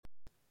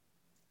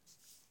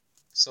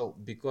So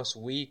because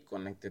we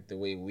connected the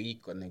way we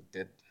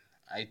connected,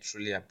 I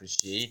truly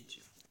appreciate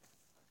you.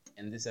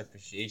 And this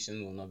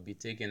appreciation will not be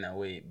taken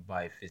away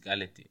by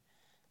physicality.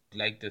 I'd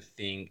like to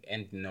think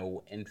and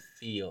know and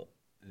feel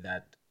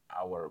that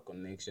our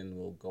connection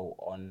will go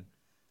on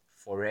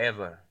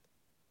forever,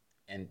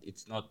 and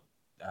it's not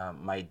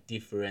my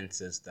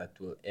differences that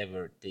will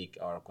ever take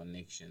our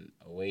connection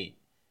away.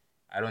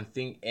 I don't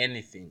think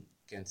anything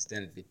can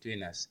stand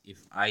between us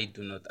if I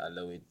do not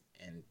allow it,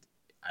 and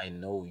I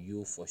know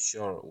you for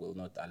sure will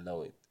not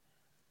allow it.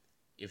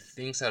 If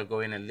things are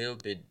going a little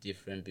bit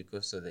different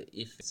because of the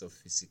effects of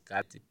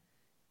physicality,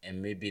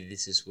 and maybe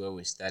this is where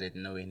we started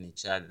knowing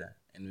each other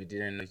and we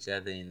didn't know each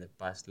other in the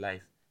past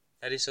life,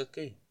 that is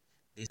okay.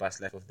 This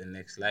past life of the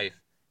next life,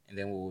 and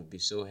then we would be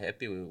so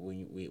happy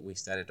we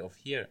started off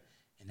here.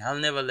 And I'll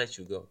never let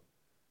you go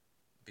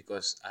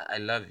because I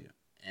love you.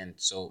 And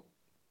so,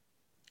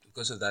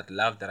 because of that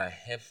love that I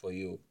have for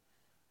you,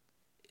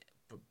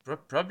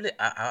 probably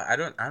I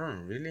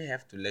don't really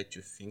have to let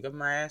you finger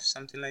my ass,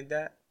 something like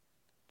that,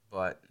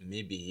 but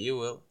maybe he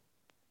will,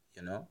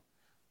 you know.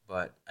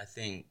 But I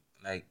think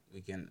like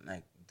we can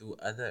like do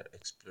other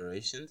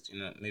explorations,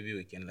 maybe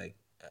we can like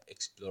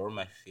explore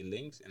my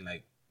feelings and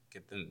like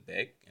get them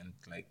back and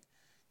like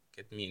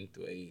get me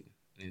into an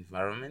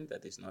environment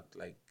that is not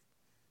like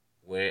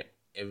where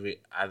every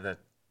other,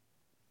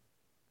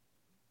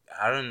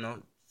 I don't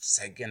know,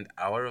 second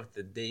hour of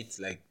the day it's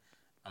like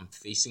I'm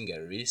facing a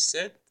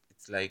reset.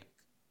 It's like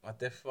what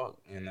the fuck,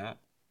 and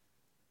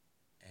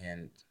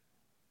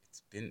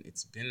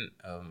it's been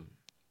I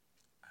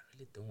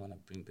really don't want to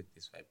bring back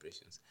these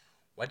vibrations.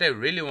 What I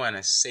really want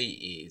to say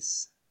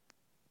is,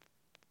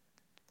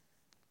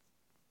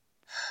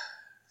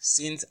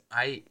 since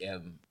I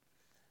am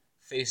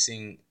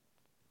facing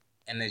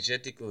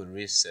energetical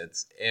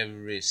resets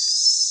every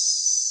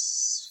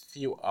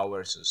few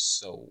hours or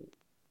so,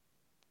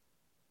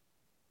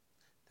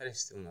 that is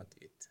still not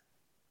it.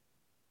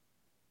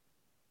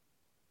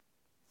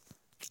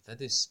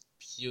 That is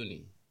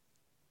puny.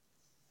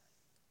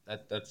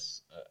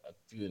 That's a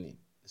puny.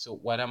 So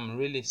what I'm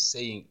really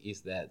saying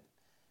is that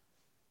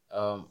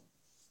um,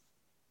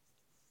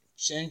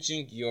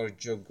 changing your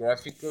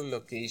geographical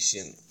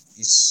location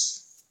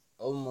is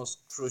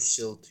almost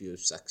crucial to your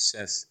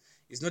success.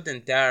 It's not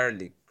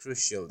entirely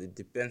crucial, it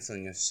depends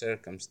on your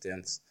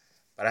circumstance.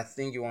 But I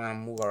think you want to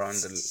move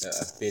around a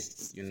bit,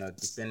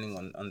 depending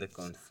on the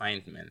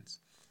confinement.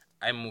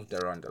 I moved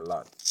around a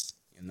lot,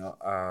 you know.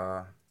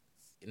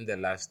 In the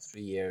last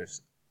 3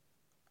 years,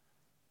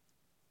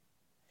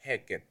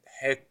 heck,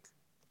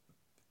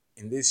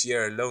 in this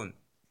year alone,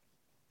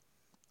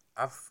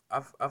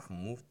 I've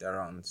moved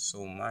around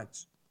so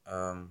much.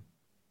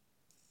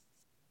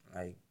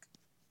 Like,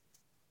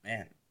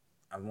 man,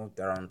 I've moved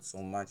around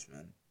so much,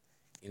 man.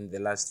 In the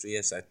last 3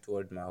 years, I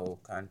toured my whole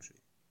country.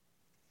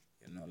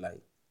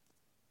 Like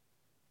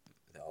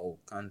the whole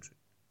country,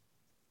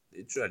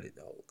 literally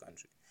the whole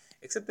country,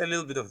 except a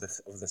little bit of the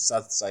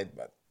south side,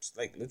 but it's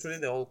like literally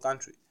the whole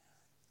country.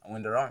 I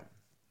went around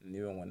and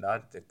even went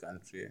out of the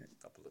country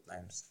a couple of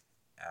times.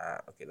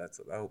 Okay, that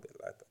will be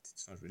a lie, but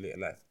it's not really a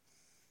lie.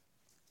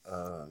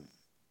 Um,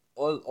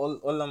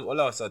 all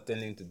I was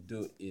attending to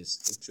do is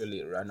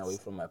actually run away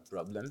from my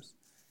problems,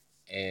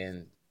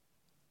 and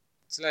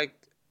it's like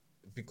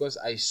because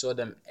I saw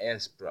them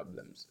as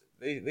problems.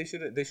 They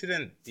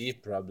shouldn't be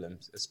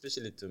problems,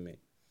 especially to me.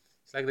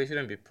 It's like they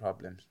shouldn't be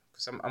problems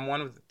because I'm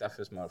one of the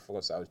toughest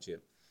motherfuckers out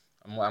here.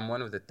 I'm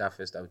one of the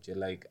toughest out here.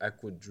 Like I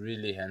could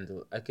really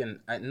handle.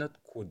 I not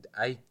could.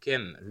 I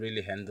can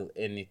really handle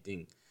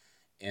anything,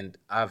 and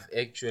I've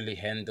actually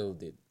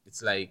handled it.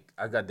 It's like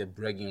I got the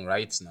bragging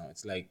rights now.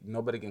 It's like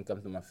nobody can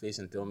come to my face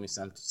and tell me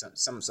some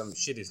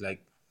shit. It's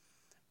like,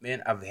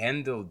 man, I've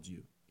handled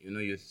you.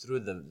 You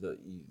threw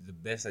the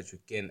best that you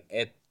can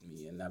at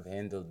me, and I've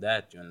handled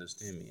that. You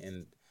understand me?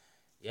 And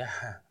yeah,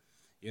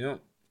 you know,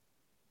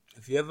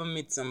 if you ever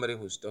meet somebody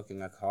who's talking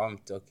like how I'm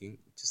talking,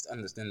 just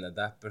understand that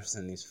that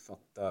person is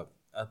fucked up.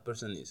 That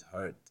person is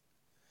hurt.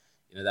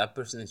 That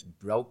person is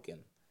broken.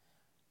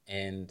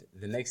 And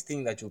the next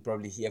thing that you'll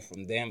probably hear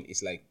from them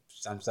is like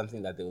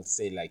something that they will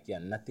say like, yeah,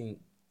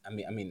 nothing. I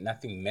mean,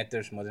 nothing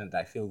matters more than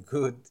that I feel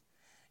good,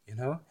 you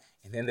know.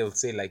 And then they will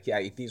say like, yeah,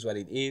 it is what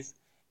it is.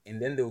 And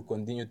then they will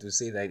continue to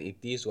say that it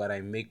is what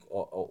I make,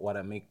 or what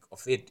I make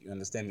of it. You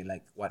understand me?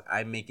 Like what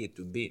I make it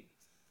to be.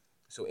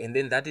 So, and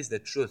then that is the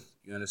truth.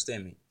 You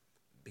understand me?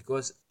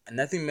 Because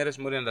nothing matters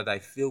more than that I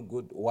feel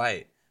good.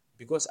 Why?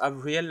 Because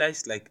I've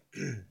realized like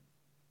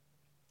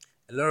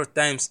a lot of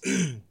times,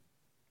 a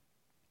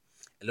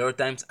lot of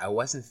times I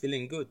wasn't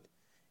feeling good,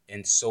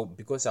 and so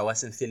because I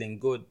wasn't feeling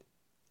good,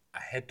 I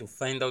had to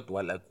find out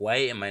why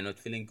am I not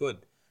feeling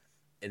good,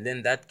 and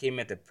then that came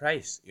at a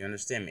price. You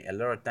understand me? A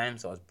lot of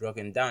times I was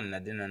broken down and I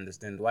didn't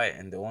understand why,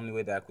 and the only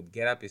way that I could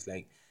get up is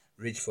like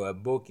reach for a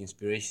book,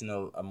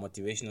 inspirational, a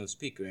motivational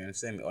speaker. You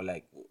understand me? Or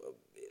like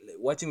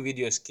watching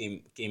videos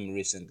came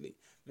recently.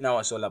 I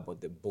was all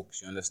about the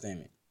books. You understand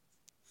me?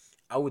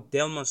 I would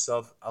tell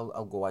myself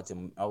I'll go watch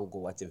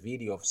a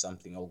video of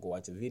something. I'll go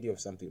watch a video of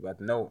something, but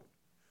no,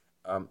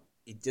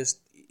 it just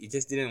it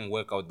just didn't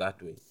work out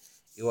that way.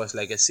 It was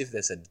like as if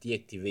there's a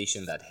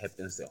deactivation that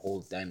happens the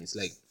whole time. It's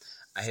like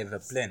I have a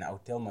plan.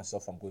 I'll tell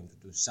myself I'm going to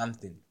do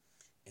something,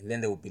 and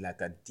then there will be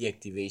like a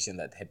deactivation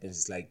that happens.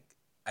 It's like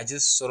I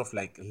just sort of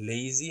like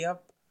lazy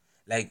up.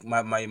 Like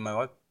my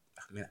what?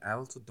 I mean, I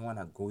also don't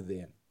wanna go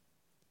there.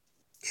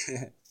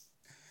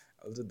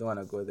 I also don't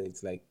wanna go there.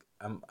 It's like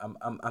I'm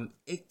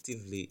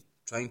actively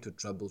trying to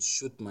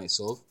troubleshoot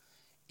myself,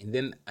 and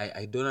then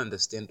I don't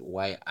understand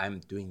why I'm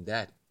doing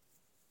that,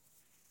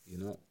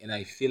 and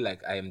I feel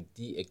like I am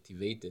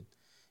deactivated,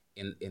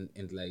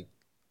 and like,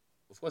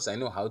 of course I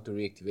know how to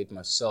reactivate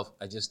myself.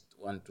 I just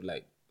want to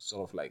like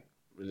sort of like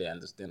really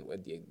understand where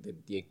the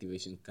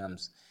deactivation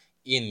comes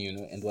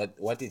in, and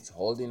what it's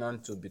holding on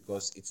to,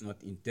 because it's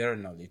not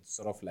internal, it's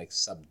sort of like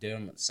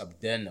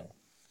subdermal,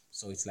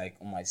 so it's like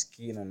on my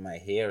skin, on my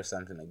hair, or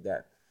something like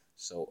that.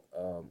 So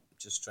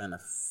just trying to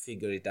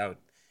figure it out.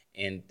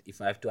 And if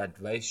I have to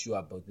advise you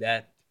about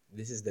that,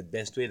 this is the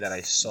best way that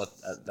I sought,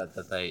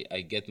 that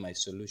I get my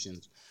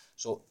solutions.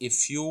 So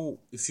if you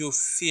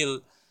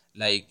feel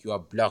like you are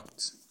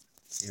blocked,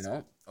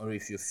 or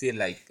if you feel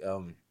like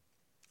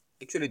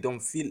actually don't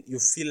feel you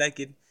feel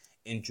like it,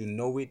 and you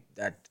know it,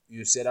 that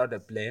you set out a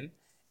plan,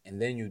 and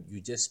then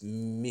you just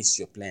miss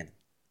your plan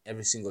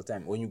every single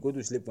time when you go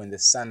to sleep. When the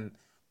sun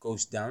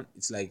goes down,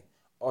 it's like,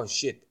 oh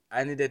shit,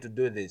 I needed to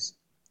do this,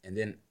 and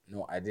then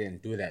no, I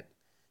didn't do that.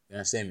 You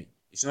understand me?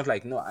 It's not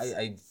like, no,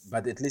 I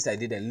but at least I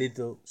did a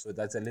little, so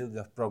that's a little bit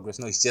of progress.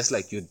 No, it's just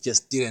like you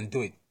just didn't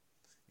do it.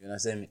 You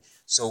understand me?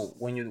 So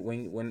when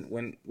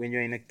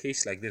you're in a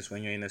case like this,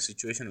 when you're in a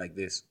situation like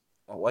this,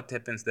 what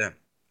happens there?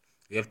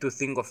 You have to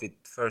think of it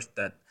first,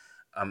 that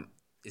um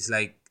it's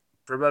like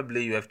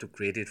probably you have to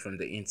create it from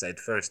the inside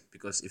first,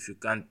 because if you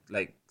can't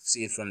like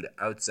see it from the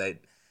outside,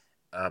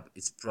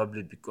 it's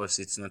probably because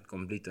it's not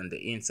complete on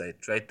the inside.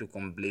 Try to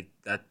complete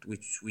that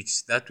which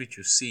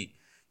you see,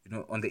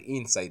 on the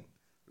inside.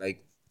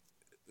 Like,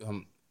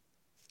 um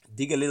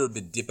dig a little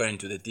bit deeper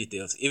into the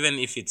details, even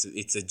if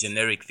it's a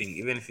generic thing,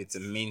 even if it's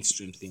a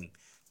mainstream thing.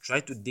 Try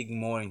to dig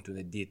more into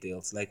the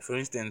details. Like, for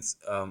instance,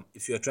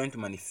 if you're trying to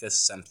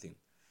manifest something,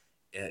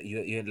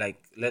 you're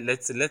like,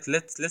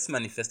 let's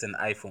manifest an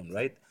iPhone,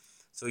 right?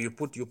 So you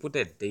put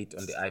a date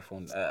on the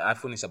iPhone.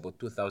 iPhone is about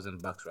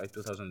 $2,000, right?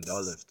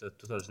 $2,000,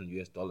 2,000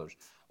 US dollars.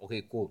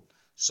 Okay, cool.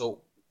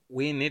 So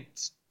we need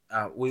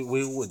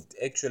we would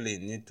actually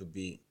need to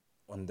be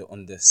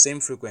on the same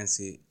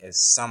frequency as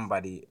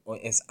somebody, or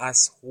as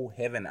us, who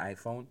have an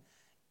iPhone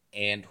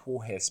and who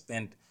has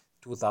spent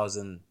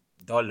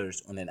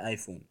 $2,000 on an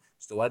iPhone.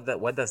 So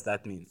what does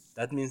that mean?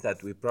 That means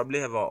that we probably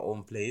have our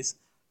own place.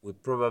 We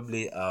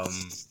probably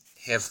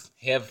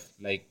have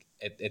like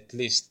at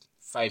least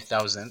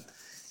 5,000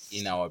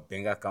 in our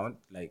bank account,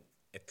 like,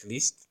 at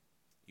least,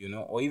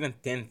 or even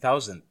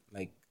 10,000.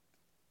 Like,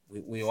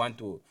 we want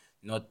to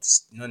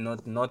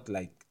not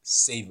like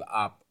save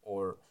up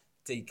or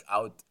take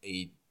out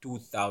a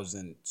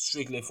 2,000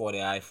 strictly for the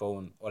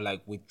iPhone, or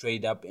like we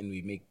trade up and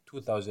we make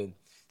 2,000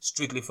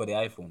 strictly for the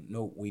iPhone.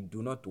 No, we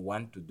do not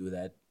want to do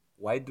that.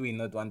 Why do we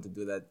not want to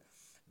do that?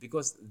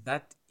 Because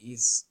that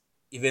is,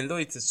 even though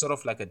it's a sort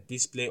of like a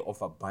display of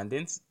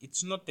abundance,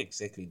 it's not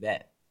exactly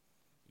that.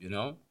 you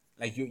know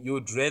like, you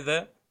would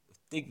rather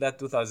take that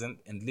 2,000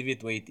 and leave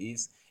it where it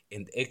is,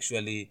 and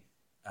actually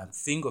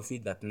think of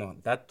it that, no,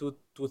 that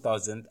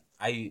 2000,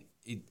 I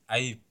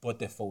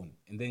bought a phone,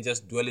 and then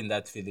just dwell in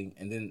that feeling,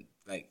 and then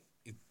like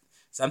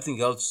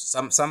something else,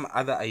 some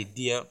other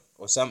idea,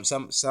 or some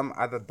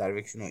other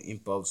direction or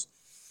impulse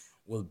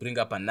will bring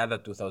up another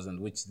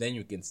 2,000, which then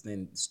you can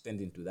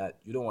spend into that.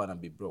 You don't want to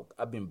be broke.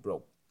 I've been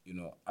broke.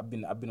 I've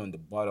been on the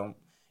bottom,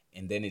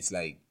 and then it's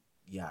like,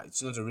 yeah,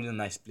 it's not a really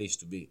nice place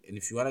to be. And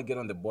if you want to get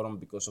on the bottom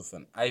because of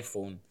an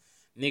iPhone,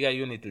 nigga,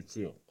 you need to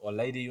chill. Or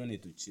lady, you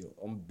need to chill.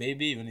 Or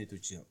baby, you need to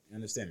chill. You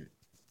understand me?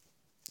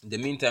 In the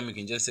meantime, you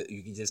can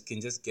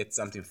just get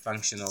something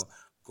functional,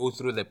 go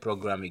through the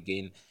program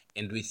again,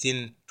 and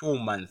within 2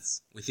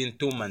 months, if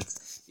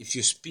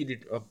you speed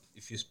it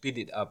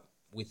up,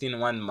 within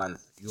 1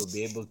 month, you'll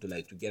be able to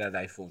like to get an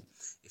iPhone.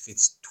 If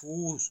it's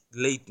too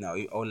late now,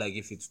 or like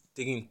if it's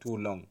taking too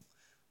long,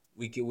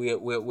 we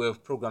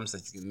have programs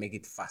that you can make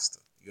it faster.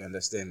 You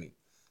understand me?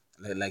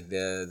 Like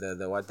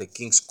the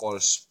King's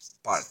Course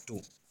Part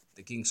 2,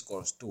 the King's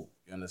Course 2.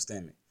 You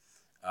understand me?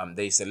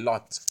 There is a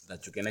lot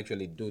that you can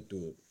actually do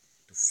to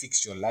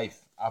fix your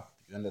life up.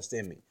 You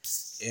understand me?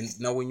 And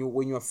now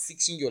when you're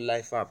fixing your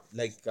life up,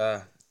 like,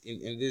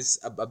 in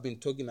this, I've been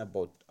talking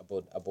about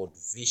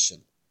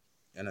vision.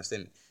 You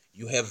understand me?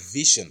 You have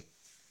vision,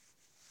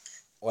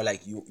 or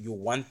like you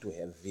want to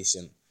have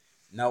vision.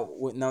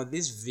 Now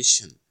this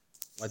vision,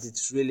 what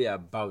it's really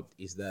about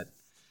is that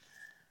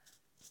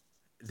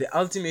the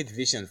ultimate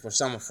vision for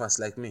some of us,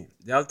 like me,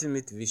 the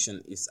ultimate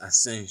vision is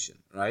ascension,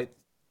 right?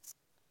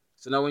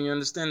 So now when you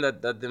understand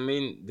that the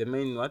main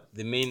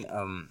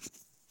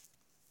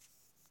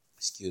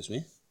excuse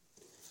me,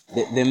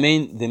 the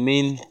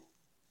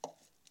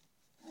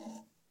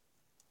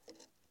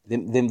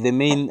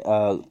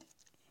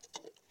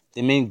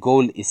main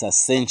goal is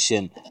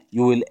ascension,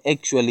 you will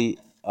actually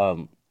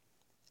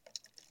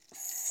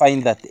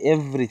find that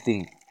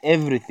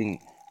everything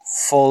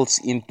falls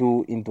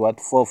into what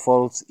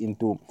falls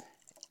into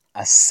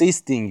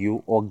assisting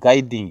you or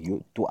guiding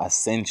you to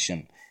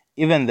ascension.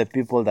 Even the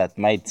people that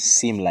might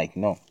seem like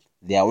no,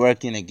 they are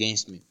working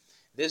against me.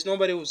 There's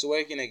nobody who's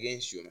working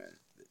against you,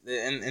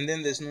 man. And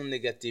then there's no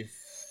negative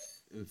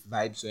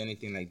vibes or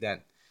anything like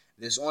that.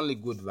 There's only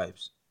good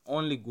vibes.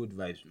 Only good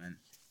vibes, man.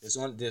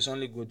 There's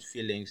only good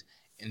feelings,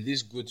 and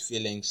these good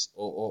feelings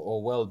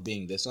or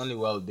well-being. There's only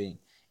well-being,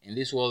 and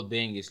this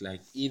well-being is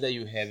like either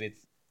you have it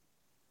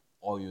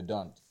or you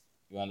don't.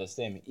 You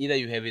understand me? Either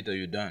you have it or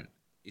you don't.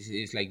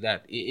 It's like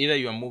that. Either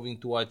you are moving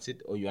towards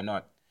it or you are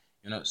not.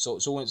 So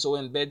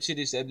when bad shit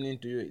is happening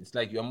to you, it's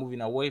like you are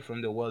moving away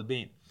from the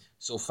well-being.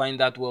 So find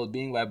that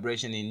well-being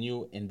vibration in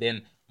you, and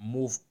then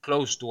move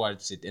close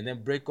towards it, and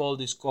then break all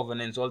these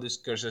covenants, all these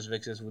curses,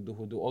 vexes, who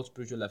do all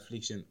spiritual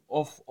affliction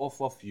off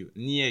of you,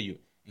 near you,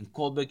 and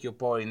call back your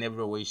power in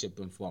every way, shape,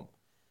 and form.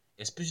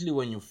 Especially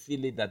when you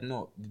feel it that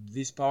no,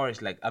 this power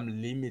is like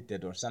I'm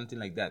limited or something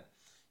like that.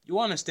 You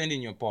want to stand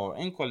in your power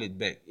and call it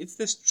back. It's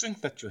the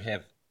strength that you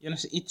have.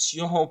 It's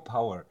your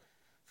power.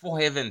 For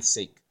heaven's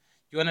sake.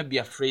 You want to be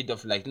afraid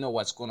of like, no,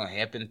 what's going to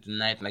happen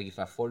tonight? Like if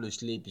I fall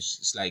asleep,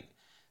 it's like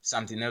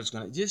something else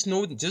going to just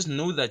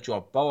know that you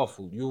are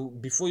powerful. You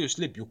before you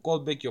sleep, you call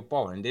back your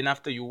power, and then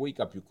after you wake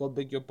up, you call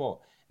back your power.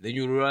 Then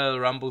you royal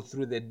rumble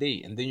through the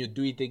day, and then you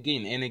do it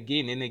again and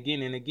again and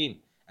again and again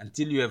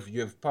until you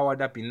have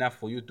powered up enough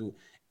for you to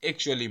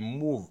actually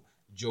move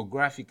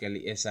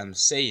geographically, as I'm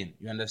saying.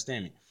 You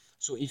understand me?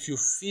 So if you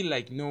feel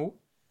like no,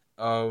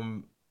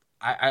 um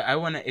I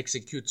want to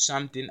execute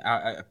something,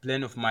 a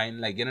plan of mine,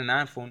 like get an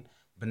iPhone,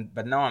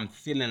 but now I'm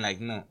feeling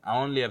like no, I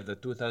only have the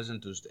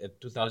 2000 to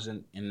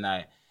 2000,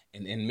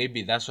 and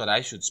maybe that's what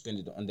I should spend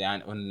it on the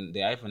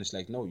iPhone. It's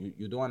like no,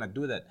 you don't want to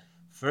do that.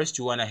 First,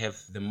 you want to have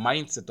the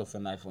mindset of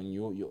an iPhone,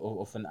 you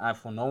of an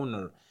iPhone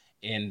owner,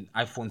 and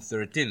iPhone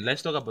 13.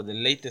 Let's talk about the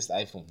latest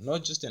iPhone,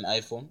 not just an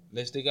iPhone.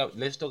 Let's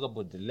talk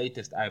about the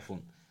latest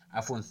iPhone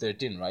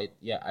 13, right?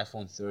 Yeah,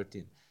 iPhone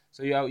 13.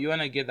 So you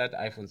wanna get that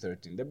iPhone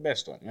 13, the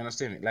best one. You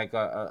understand me? Like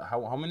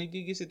how many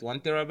gig is it?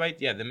 1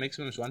 terabyte? Yeah, the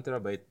maximum is 1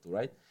 terabyte,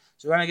 right?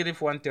 So you wanna get it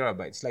for 1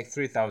 terabyte. It's like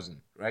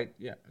 3,000, right?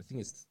 Yeah, I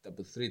think it's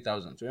about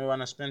 3,000. So you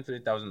wanna spend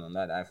 3,000 on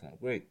that iPhone.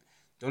 Great.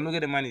 Don't look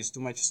at the money. It's too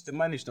much. The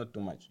money is not too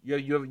much.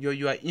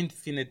 You are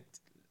infinite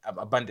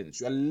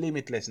abundance. You are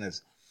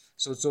limitlessness.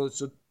 So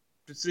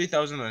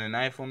 3,000 on an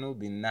iPhone will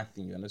be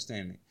nothing. You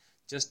understand me?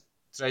 Just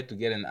try to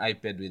get an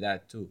iPad with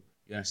that too.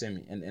 You understand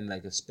me? And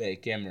like a spare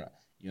camera,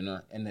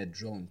 and a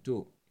drone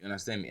too. You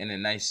understand me? And a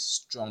nice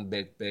strong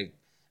backpack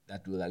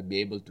that will like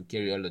be able to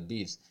carry all of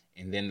these,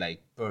 and then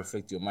like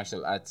perfect your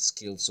martial arts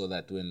skills so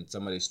that when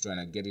somebody's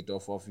trying to get it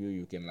off of you,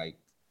 you can like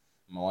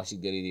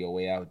mawashi get it your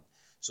way out.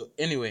 So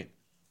anyway,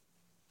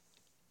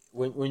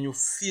 when you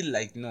feel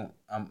like no,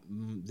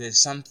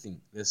 there's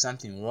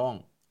something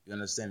wrong. You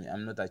understand me?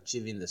 I'm not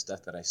achieving the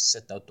stuff that I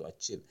set out to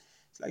achieve.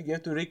 It's like you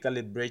have to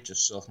recalibrate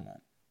yourself, man.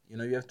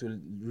 You have to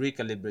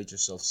recalibrate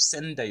yourself,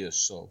 center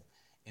yourself,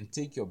 and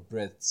take your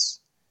breaths.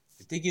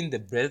 You take in the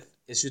breath.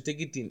 As you take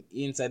it in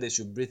inside, as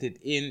you breathe it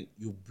in,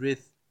 you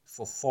breathe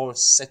for 4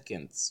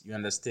 seconds. You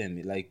understand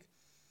me? Like,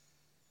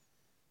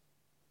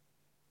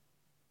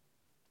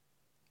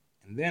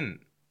 and then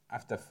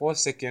after 4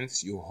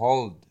 seconds, you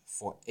hold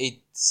for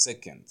 8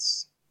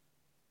 seconds.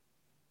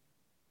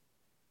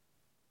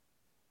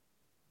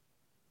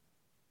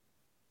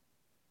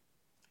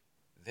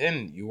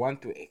 Then you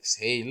want to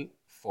exhale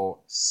for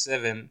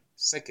 7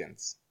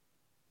 seconds.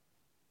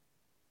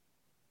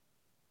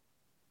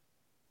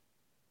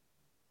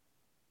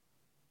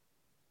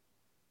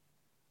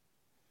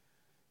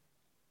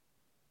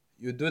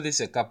 You do this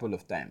a couple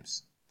of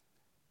times.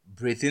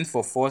 Breathe in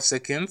for 4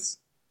 seconds.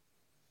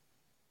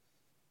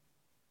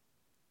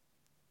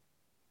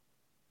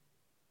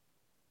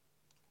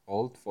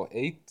 Hold for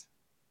 8.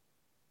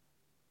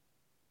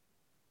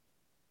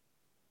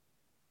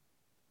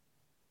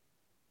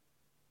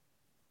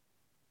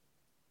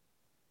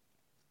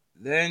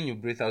 Then you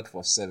breathe out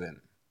for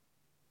 7.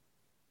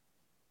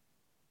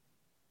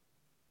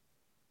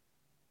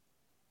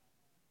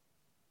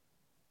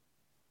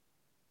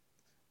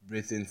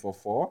 Breathe in for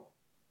 4.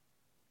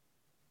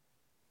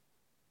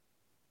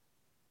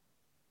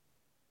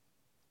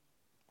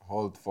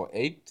 Hold for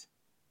 8.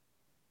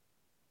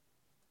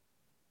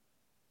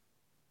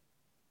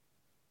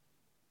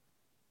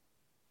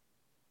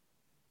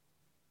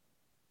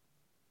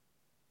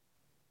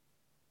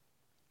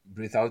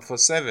 Breathe out for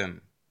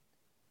 7.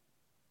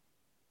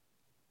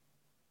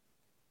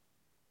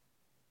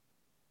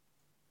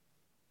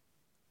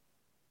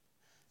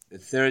 The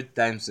third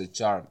time's the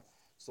charm.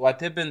 So what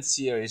happens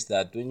here is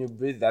that when you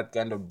breathe that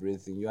kind of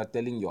breathing, you are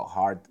telling your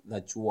heart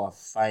that you are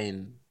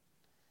fine,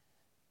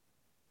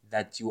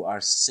 that you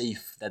are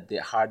safe, that the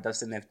heart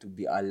doesn't have to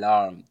be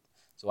alarmed.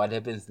 So what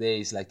happens there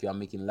is like you are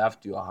making love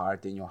to your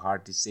heart, and your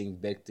heart is saying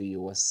back to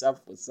you, "What's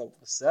up? What's up?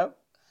 What's up?"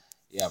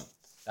 Yeah,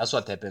 that's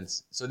what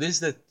happens. So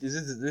this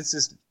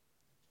is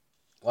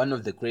one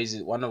of the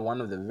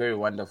very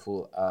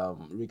wonderful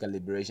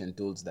recalibration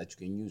tools that you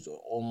can use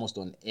almost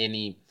on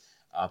any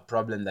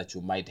problem that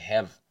you might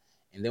have.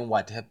 And then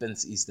what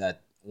happens is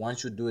that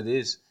once you do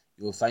this,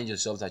 you will find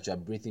yourself that you are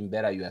breathing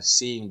better, you are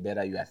seeing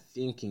better, you are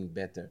thinking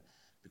better.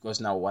 Because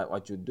now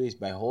what you do is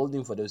by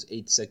holding for those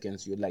 8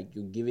 seconds, you're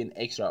giving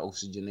extra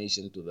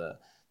oxygenation to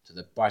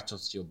the parts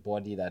of your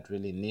body that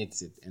really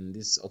needs it. And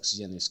this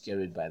oxygen is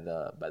carried by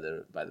the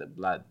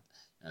blood.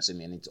 You know what I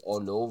mean? It's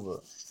all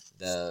over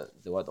the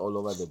what all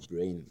over the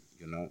brain,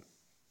 you know.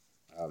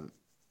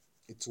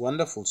 It's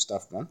wonderful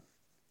stuff, man.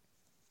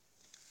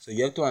 So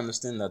you have to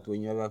understand that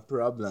when you have a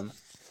problem,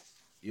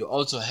 you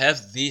also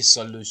have the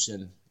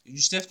solution. You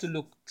just have to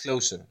look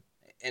closer.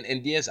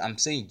 And yes, I'm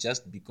saying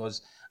just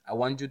because I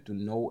want you to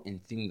know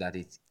and think that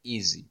it's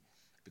easy.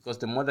 Because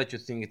the more that you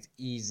think it's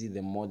easy,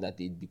 the more that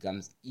it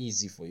becomes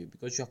easy for you.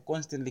 Because you're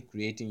constantly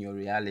creating your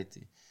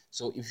reality.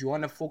 So if you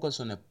want to focus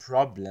on a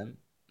problem,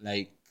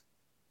 like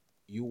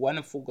you want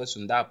to focus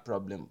on that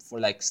problem for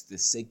like the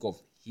sake of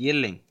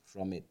healing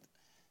from it.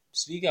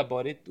 Speak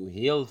about it to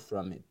heal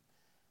from it.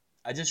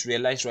 I just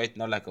realized right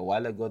now, like a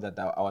while ago, that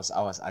I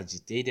was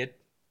agitated,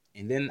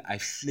 and then I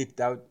flipped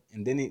out,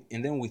 and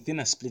then within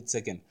a split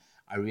second,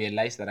 I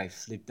realized that I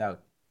flipped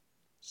out.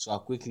 So I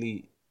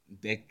quickly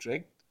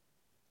backtracked,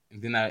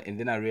 and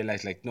then I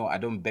realized like no, I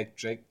don't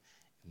backtrack.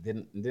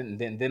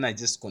 Then I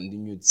just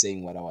continued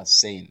saying what I was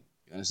saying.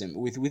 You understand?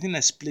 Within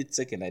a split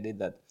second, I did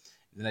that.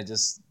 Then I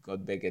just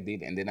got back at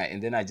it, and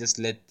then I just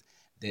let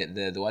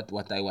the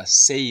what I was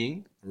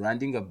saying,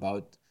 ranting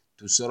about,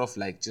 to sort of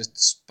like just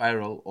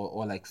spiral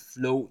or like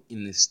flow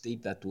in a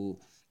state that will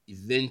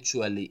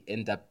eventually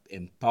end up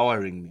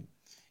empowering me.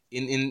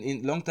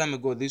 In long time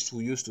ago, this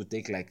will used to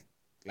take like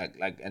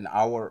an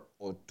hour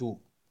or two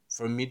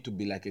for me to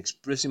be like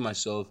expressing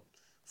myself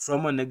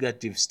from a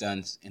negative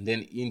stance and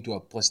then into a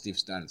positive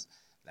stance,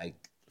 like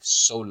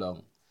so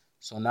long.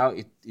 So now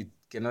it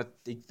cannot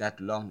take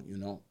that long, you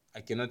know.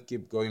 I cannot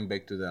keep going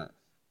back to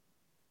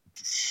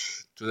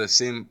the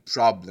same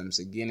problems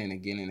again and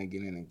again and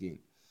again and again.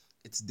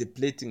 It's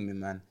depleting me,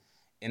 man.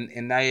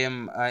 And I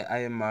am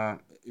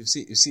you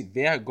see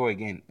there I go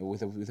again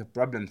with a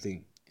problem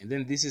thing. And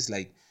then this is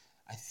like,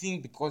 I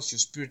think because your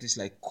spirit is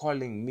like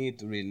calling me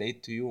to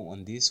relate to you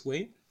on this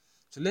way.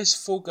 So let's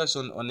focus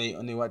on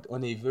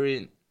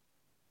a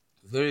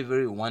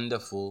very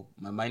wonderful,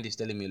 my mind is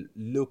telling me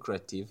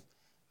lucrative.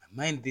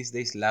 My mind these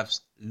days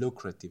loves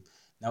lucrative.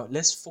 Now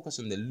let's focus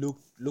on the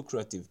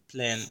lucrative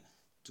plan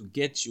to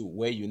get you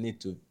where you need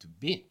to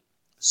be.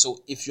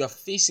 So if you are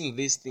facing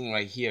this thing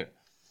right here,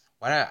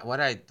 what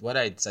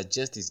I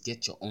suggest is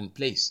get your own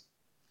place.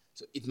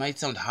 So it might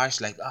sound harsh,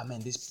 like, oh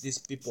man, these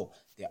people,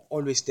 they're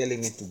always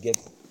telling me to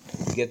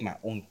get my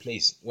own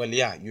place. Well,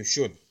 yeah, you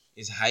should.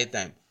 It's high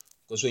time.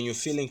 Because when you're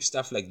feeling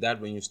stuff like that,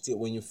 when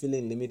you're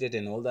feeling limited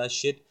and all that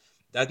shit,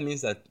 that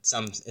means that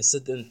a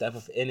certain type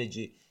of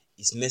energy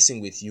is messing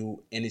with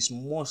you, and it's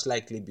most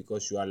likely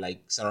because you are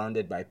like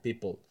surrounded by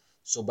people.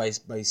 So by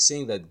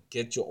saying that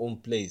get your own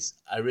place,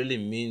 I really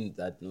mean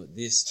that, no,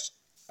 this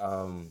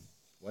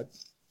what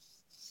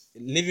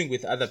living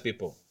with other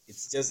people,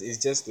 it's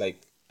just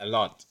like a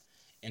lot.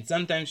 And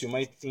sometimes you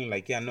might think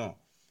like, yeah, no,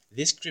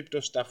 this crypto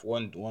stuff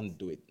won't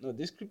do it. No,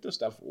 this crypto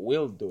stuff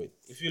will do it.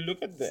 If you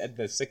look at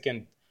the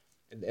second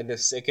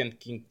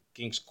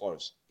king's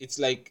course, it's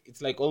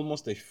like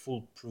almost a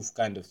foolproof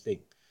kind of thing.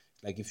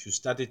 Like if you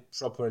start it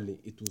properly,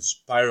 it will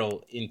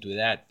spiral into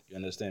that, you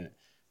understand.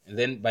 And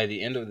then by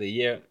the end of the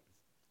year,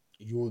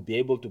 you will be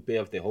able to pay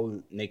off the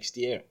whole next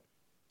year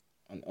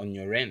on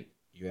your rent.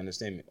 You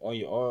understand me? Or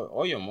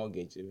your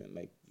mortgage even.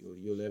 Like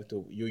you'll have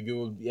to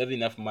you'll have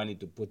enough money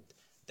to put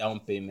down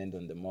payment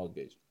on the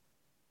mortgage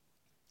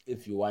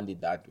if you want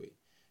it that way.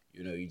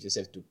 You just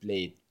have to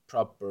play it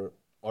proper,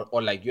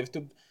 or like you have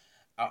to.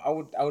 I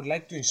would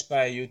like to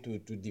inspire you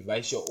to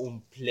devise your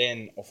own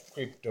plan of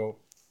crypto,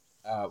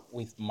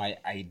 with my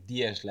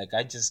ideas. Like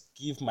I just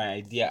give my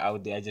idea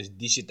out there, I just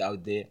dish it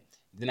out there.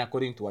 Then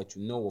according to what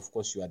you know, of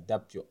course, you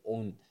adapt your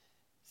own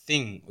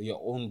thing or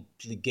your own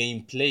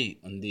gameplay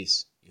on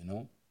this,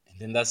 and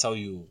then that's how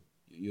you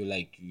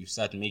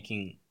start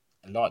making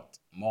a lot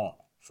more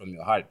from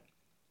your heart,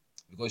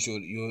 because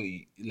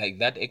you like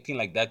that, acting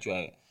like that, you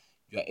are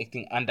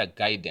acting under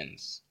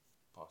guidance.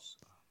 Pause.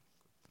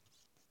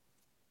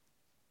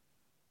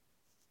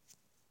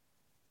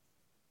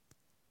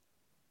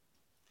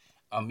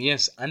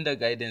 Yes, under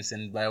guidance,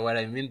 and by what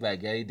I mean by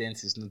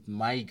guidance is not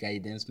my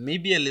guidance,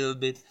 maybe a little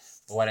bit,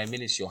 but what I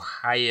mean is your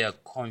higher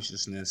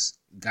consciousness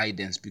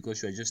guidance,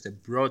 because you are just a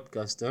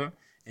broadcaster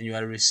and you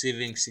are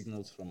receiving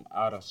signals from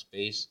outer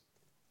space,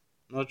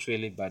 not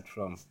really, but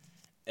from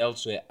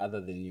elsewhere other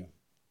than you.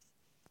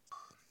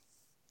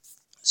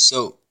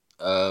 So,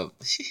 of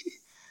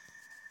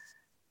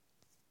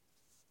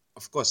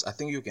course, I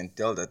think you can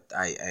tell that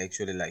I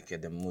actually like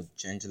had the mood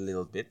change a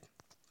little bit.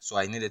 So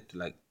I needed to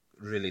like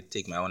really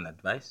take my own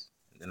advice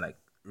and then like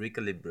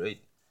recalibrate,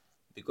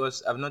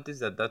 because I've noticed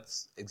that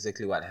that's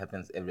exactly what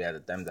happens every other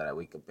time that I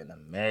wake up and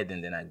I'm mad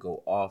and then I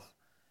go off.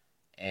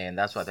 And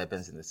that's what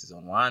happens in the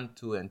season one,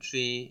 two, and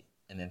three.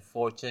 And then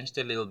four changed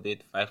a little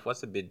bit. Five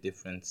was a bit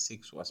different.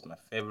 Six was my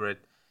favorite.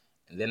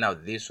 And then now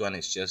this one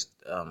is just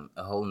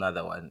a whole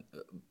nother one.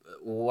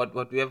 What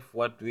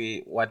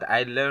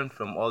I learned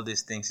from all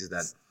these things is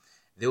that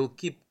they will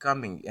keep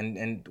coming,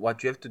 and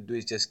what you have to do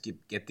is just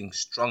keep getting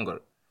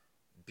stronger,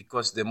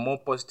 because the more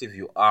positive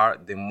you are,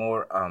 the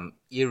more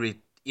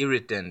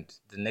irritant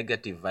the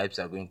negative vibes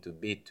are going to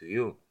be to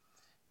you.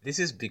 This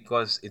is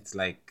because it's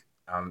like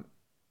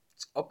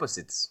it's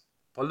opposites,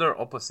 polar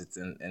opposites,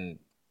 and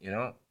you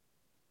know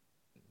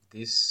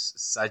this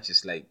such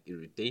is like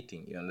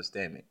irritating. You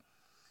understand me?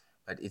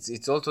 But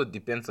it's also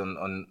depends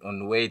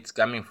on where it's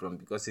coming from,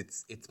 because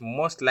it's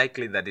most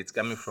likely that it's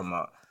coming from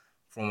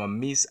a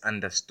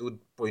misunderstood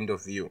point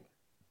of view,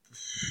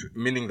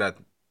 meaning that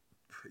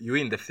you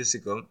in the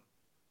physical,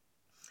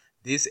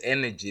 this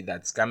energy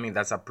that's coming,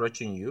 that's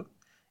approaching you,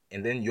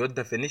 and then your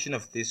definition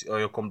of this, or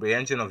your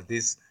comprehension of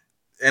this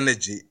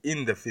energy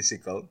in the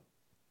physical,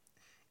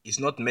 is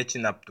not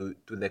matching up to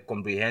the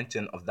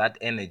comprehension of that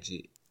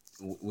energy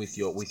with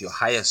your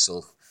higher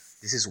self.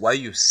 This is why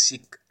you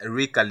seek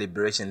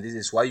recalibration. This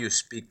is why you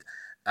speak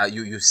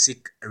you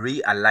seek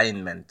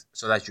realignment,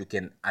 so that you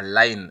can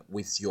align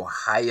with your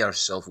higher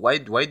self. Why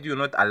do you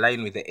not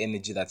align with the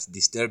energy that's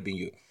disturbing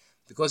you?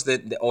 Because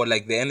or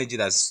like the energy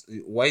that's,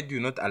 why do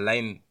you not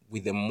align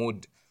with the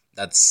mood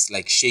that's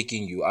like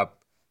shaking you up?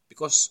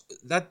 Because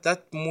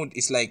that mood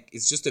is like,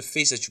 it's just a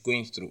phase that you're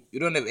going through. You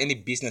don't have any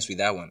business with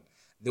that one.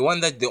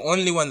 The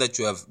only one that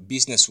you have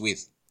business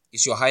with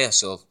is your higher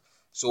self.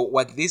 So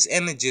what these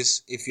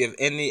energies, if you have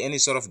any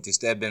sort of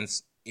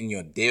disturbance in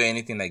your day or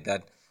anything like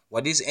that,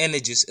 what these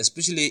energies,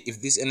 especially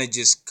if these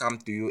energies come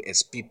to you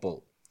as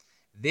people,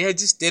 they are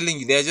just telling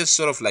you, they are just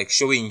sort of like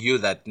showing you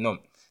that no,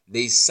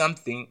 there is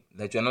something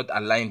that you're not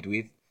aligned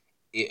with,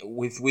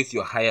 with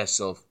your higher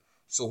self.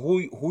 So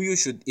who you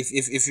should,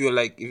 if you're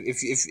like,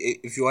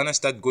 if you want to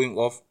start going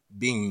off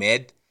being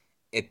mad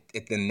at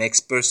the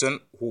next person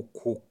who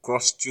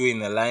crossed you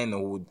in a line,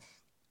 or who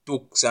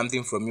took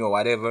something from you or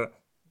whatever,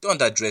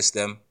 don't address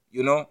them.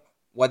 You know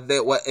what they,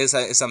 what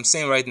as I'm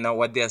saying right now,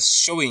 what they are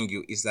showing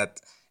you is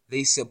that there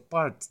is a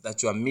part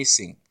that you are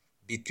missing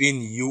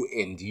between you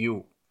and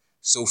you.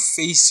 So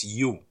face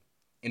you,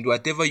 and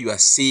whatever you are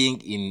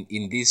seeing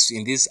in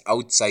this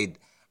outside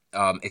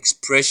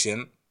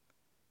expression,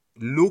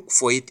 look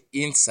for it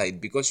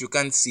inside, because you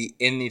can't see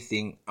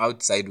anything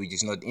outside which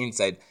is not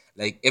inside.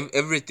 Like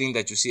everything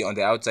that you see on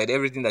the outside,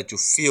 everything that you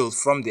feel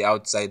from the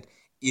outside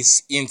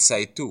is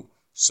inside too.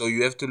 So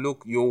you have to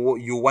look,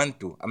 you want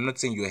to, I'm not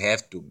saying you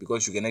have to,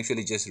 because you can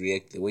actually just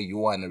react the way you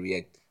want to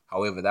react,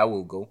 however that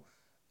will go.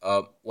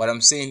 What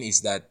I'm saying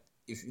is that,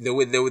 if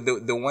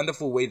the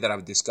wonderful way that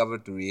I've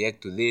discovered to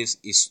react to this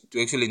is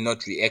to actually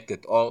not react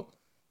at all,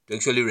 to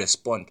actually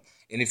respond.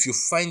 And if you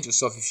find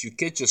yourself, if you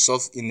catch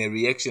yourself in a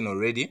reaction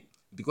already,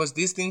 because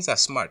these things are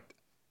smart,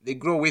 they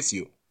grow with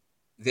you.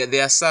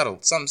 They are subtle.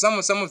 Some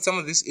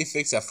of these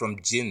effects are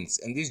from genes,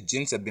 and these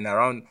genes have been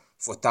around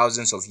for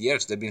thousands of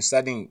years. They've been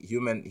studying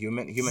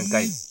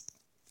humankind.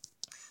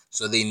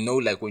 So they know,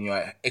 like, when you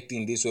are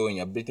acting this way, when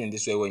you're breathing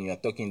this way, when you're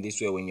talking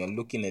this way, when you're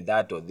looking at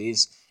that or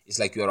this, it's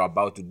like you're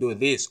about to do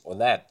this or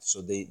that.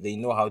 So they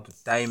know how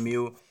to time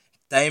you.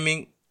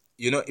 Timing,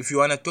 if you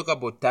want to talk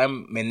about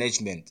time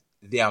management,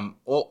 they are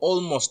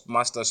almost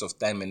masters of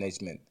time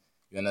management.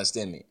 You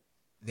understand me?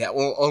 They are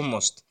all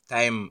almost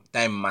time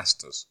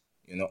masters.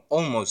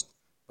 Almost,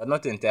 but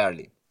not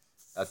entirely.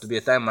 To be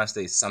a time master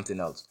is something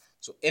else.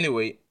 So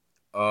anyway,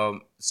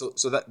 so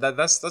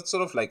that's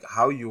sort of like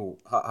how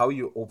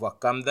you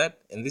overcome that,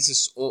 and this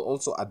is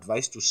also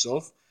advice to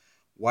self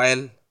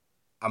while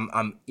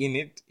I'm in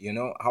it.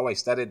 How I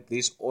started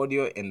this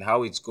audio and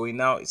how it's going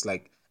now. It's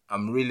like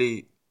I'm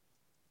really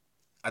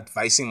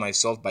advising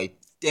myself by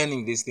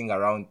turning this thing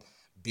around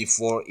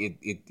before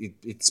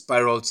it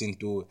spirals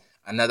into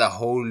another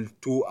whole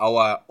 2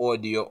 hour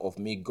audio of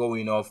me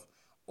going off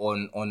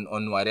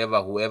on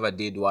whatever, whoever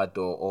did what,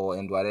 or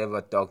and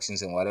whatever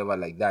toxins and whatever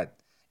like that.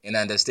 And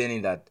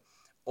understanding that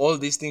all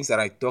these things that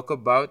I talk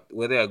about,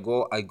 whether I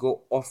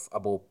go off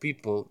about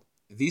people,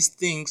 these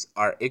things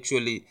are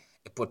actually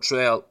a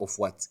portrayal of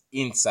what's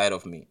inside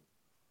of me.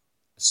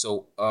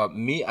 So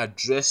me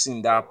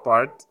addressing that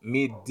part,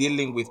 me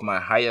dealing with my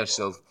higher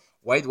self.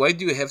 Why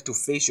do you have to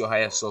face your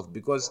higher self?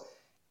 Because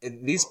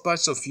these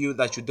parts of you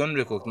that you don't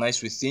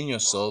recognize within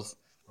yourself,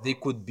 they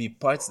could be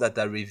parts that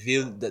are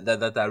revealed,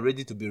 that are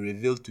ready to be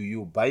revealed to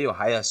you by your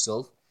higher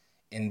self.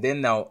 And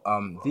then now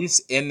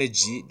this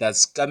energy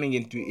that's coming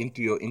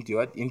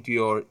into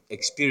your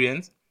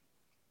experience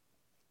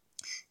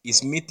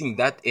is meeting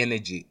that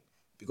energy,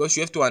 because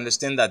you have to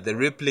understand that the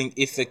rippling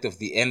effect of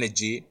the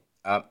energy,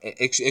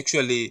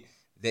 actually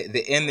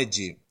the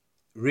energy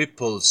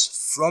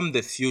ripples from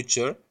the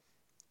future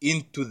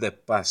into the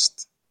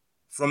past,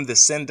 from the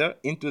center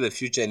into the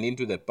future and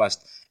into the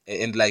past,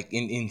 and like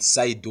in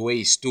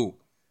sideways too,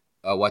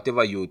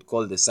 whatever you would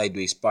call the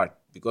sideways part,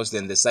 because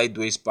then the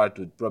sideways part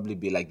would probably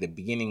be like the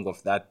beginning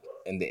of that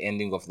and the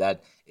ending of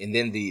that, and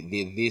then the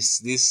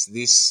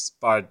this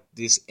part,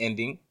 this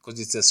ending, because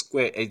it's a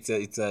square, it's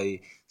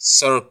a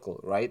circle,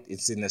 right?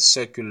 It's in a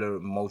circular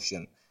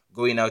motion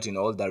going out in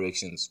all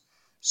directions.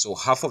 So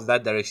half of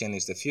that direction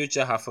is the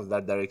future, half of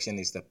that direction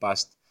is the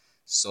past.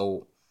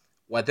 So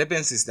what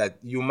happens is that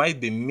you might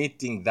be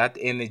meeting that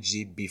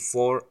energy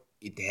before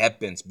it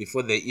happens,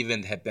 before the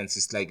event happens.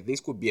 It's like this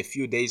could be a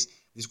few days,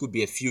 this could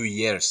be a few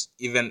years,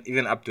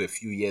 even up to a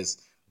few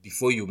years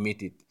before you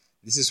meet it.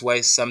 This is why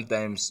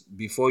sometimes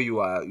before you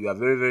are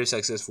very, very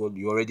successful,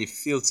 you already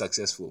feel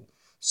successful.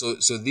 So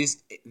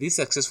these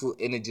successful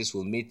energies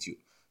will meet you.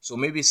 So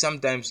maybe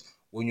sometimes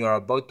when you are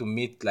about to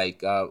meet,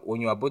 like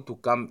when you are about to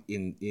come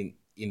in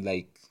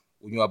like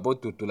when you are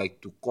about to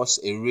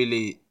cause a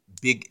really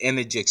big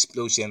energy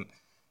explosion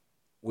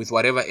with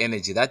whatever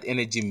energy, that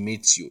energy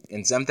meets you.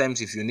 And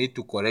sometimes if you need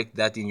to correct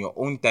that in your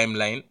own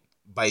timeline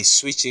by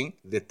switching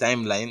the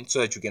timeline so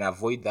that you can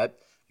avoid that,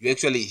 you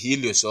actually heal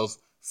yourself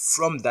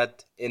from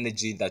that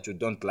energy that you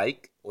don't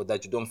like or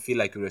that you don't feel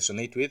like you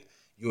resonate with.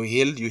 You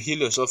heal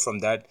yourself from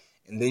that,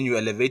 and then you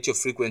elevate your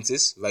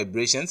frequencies,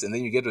 vibrations, and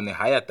then you get on a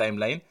higher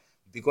timeline,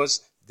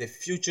 because the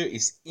future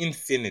is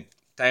infinite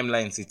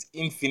timelines, it's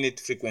infinite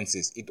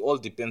frequencies. It all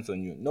depends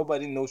on you.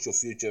 Nobody knows your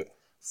future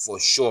for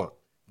sure,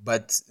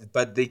 but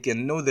they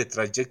can know the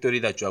trajectory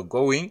that you are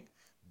going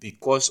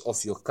because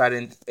of your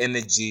current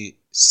energy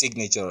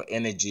signature or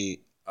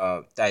energy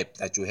type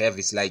that you have.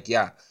 It's like,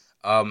 yeah,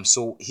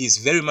 so he's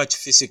very much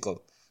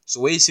physical.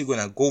 So where is he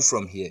gonna go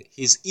from here?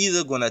 He's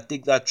either gonna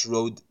take that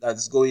road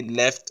that's going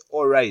left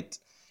or right.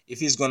 If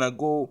he's gonna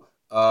go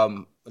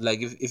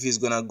like if he's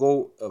gonna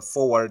go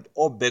forward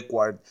or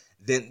backward,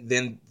 then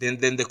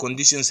the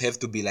conditions have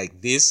to be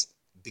like this,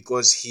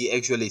 because he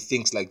actually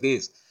thinks like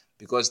this,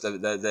 because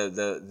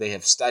they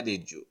have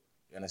studied you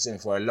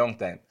understand, for a long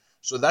time.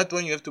 So that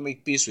one, you have to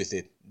make peace with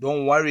it.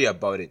 Don't worry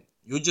about it.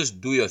 You just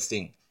do your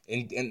thing.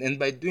 And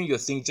by doing your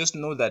thing, just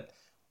know that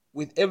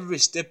with every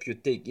step you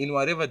take in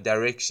whatever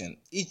direction,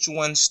 each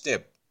one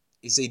step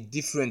is a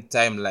different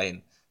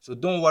timeline. So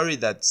don't worry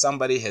that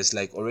somebody has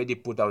like already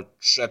put out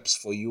traps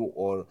for you,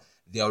 or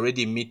they're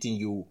already meeting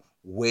you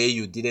where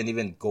you didn't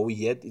even go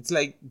yet. It's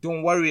like,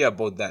 don't worry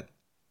about that.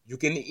 You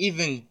can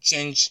even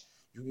change,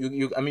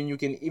 you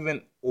can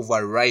even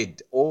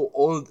override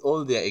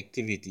all their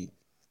activity,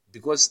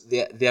 because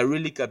they are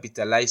really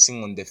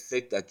capitalizing on the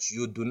fact that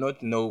you do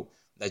not know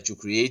that you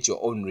create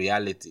your own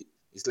reality.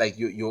 It's like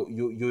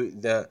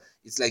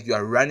it's like you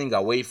are running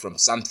away from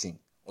something,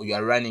 or you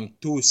are running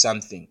to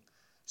something.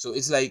 So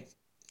it's like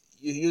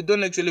you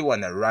don't actually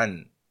want to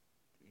run,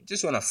 you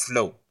just want to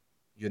flow.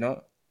 you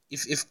know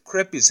if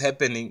crap is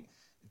happening,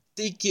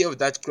 take care of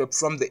that crap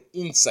from the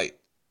inside.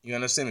 You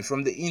understand me?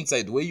 From the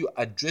inside, where you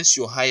address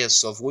your higher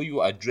self, where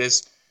you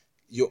address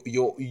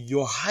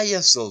your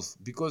higher self.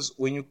 Because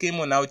when you came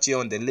on out here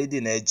on the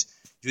leading edge,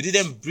 you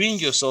didn't bring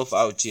yourself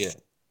out here.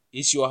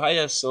 It's your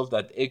higher self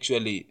that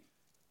actually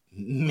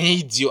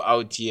made you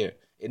out here,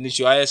 and it's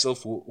your higher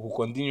self who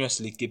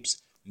continuously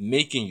keeps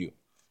making you.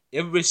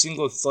 Every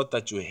single thought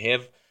that you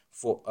have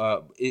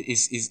for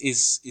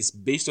is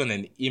based on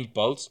an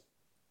impulse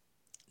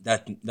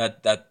that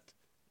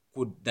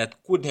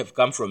could have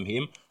come from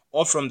him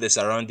or from the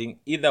surrounding.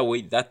 Either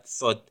way, that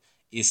thought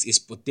is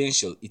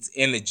potential. It's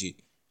energy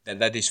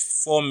that is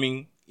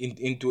forming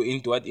into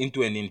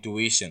an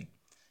intuition.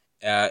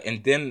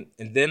 And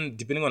then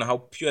depending on how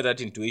pure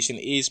that intuition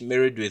is,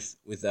 married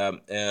with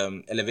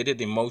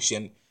elevated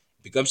emotion,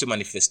 becomes a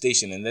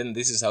manifestation. And then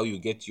this is how you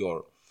get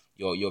your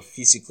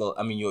physical,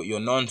 your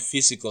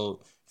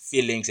non-physical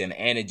feelings and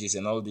energies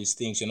and all these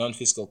things, your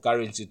non-physical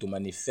currency, to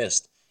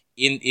manifest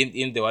in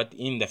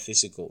the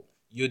physical.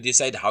 You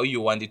decide how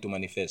you want it to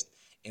manifest,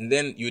 and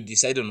then you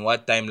decide on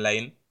what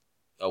timeline,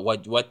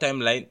 what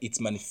timeline it's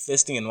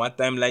manifesting, and what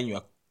timeline you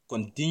are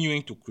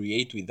continuing to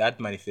create with that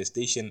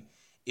manifestation.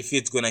 If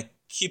it's gonna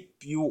keep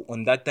you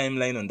on that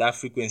timeline, on that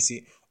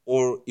frequency,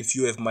 or if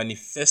you have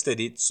manifested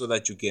it so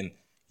that you can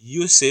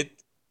use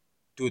it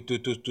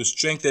to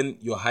strengthen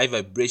your high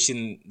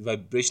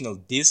vibrational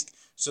disc,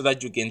 so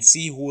that you can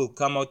see who will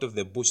come out of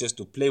the bushes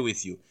to play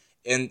with you.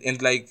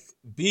 And like,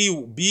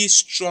 be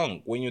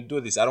strong when you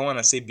do this. I don't want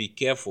to say be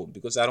careful,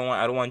 because I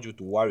don't want you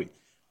to worry.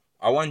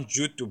 I want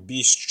you to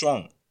be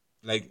strong.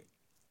 Like,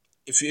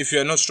 if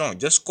you're not strong,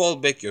 just call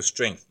back your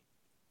strength.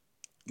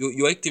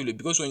 You actively,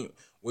 because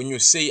when you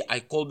say,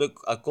 I call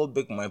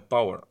back my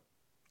power,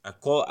 I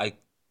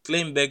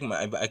claim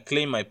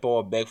my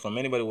power back from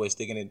anybody who has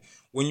taken it.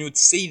 When you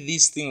say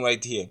this thing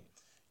right here,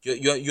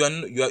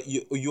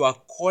 you are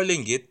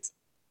calling it.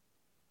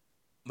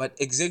 But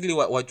exactly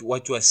what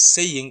you are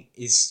saying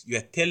is, you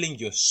are telling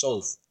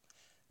yourself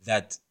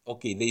that,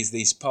 okay, there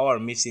is power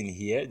missing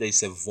here, there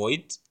is a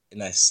void,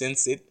 and I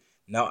sense it.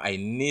 Now I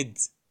need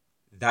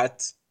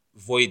that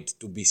void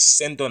to be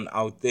sent on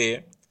out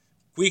there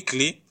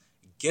quickly,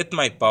 get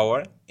my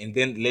power, and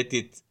then let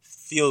it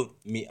fill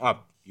me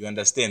up. You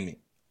understand me?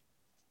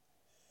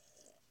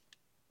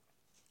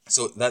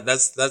 So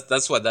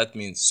that's what that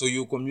means. So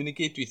you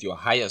communicate with your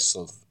higher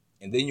self,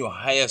 and then your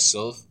higher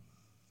self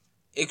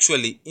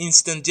actually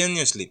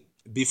instantaneously,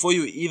 before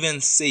you even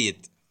say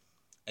it,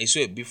 I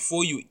swear,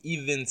 before you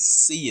even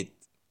say it,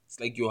 it's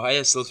like your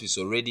higher self is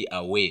already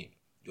aware.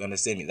 You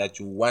understand me? That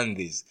you want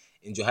this.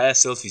 and your higher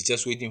self is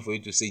just waiting for you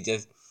to say,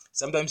 just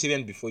sometimes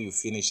even before you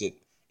finish it,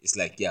 it's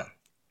like, yeah,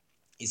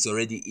 it's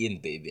already in,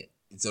 baby.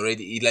 It's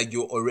already like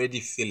you already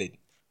feel it.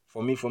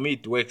 For me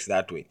it works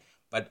that way.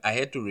 But I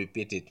had to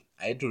repeat it.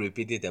 I had to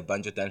repeat it a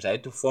bunch of times. I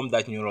had to form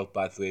that neural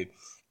pathway.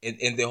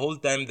 And the whole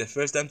time, the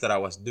first time that I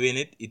was doing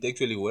it, it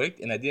actually worked,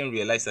 and I didn't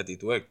realize that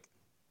it worked,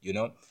 you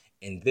know.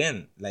 And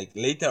then like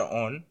later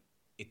on,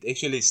 it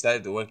actually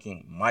started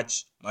working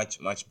much, much,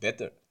 much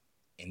better.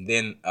 And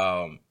then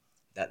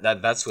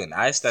that's when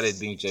I started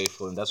being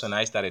joyful, and that's when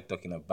I started talking about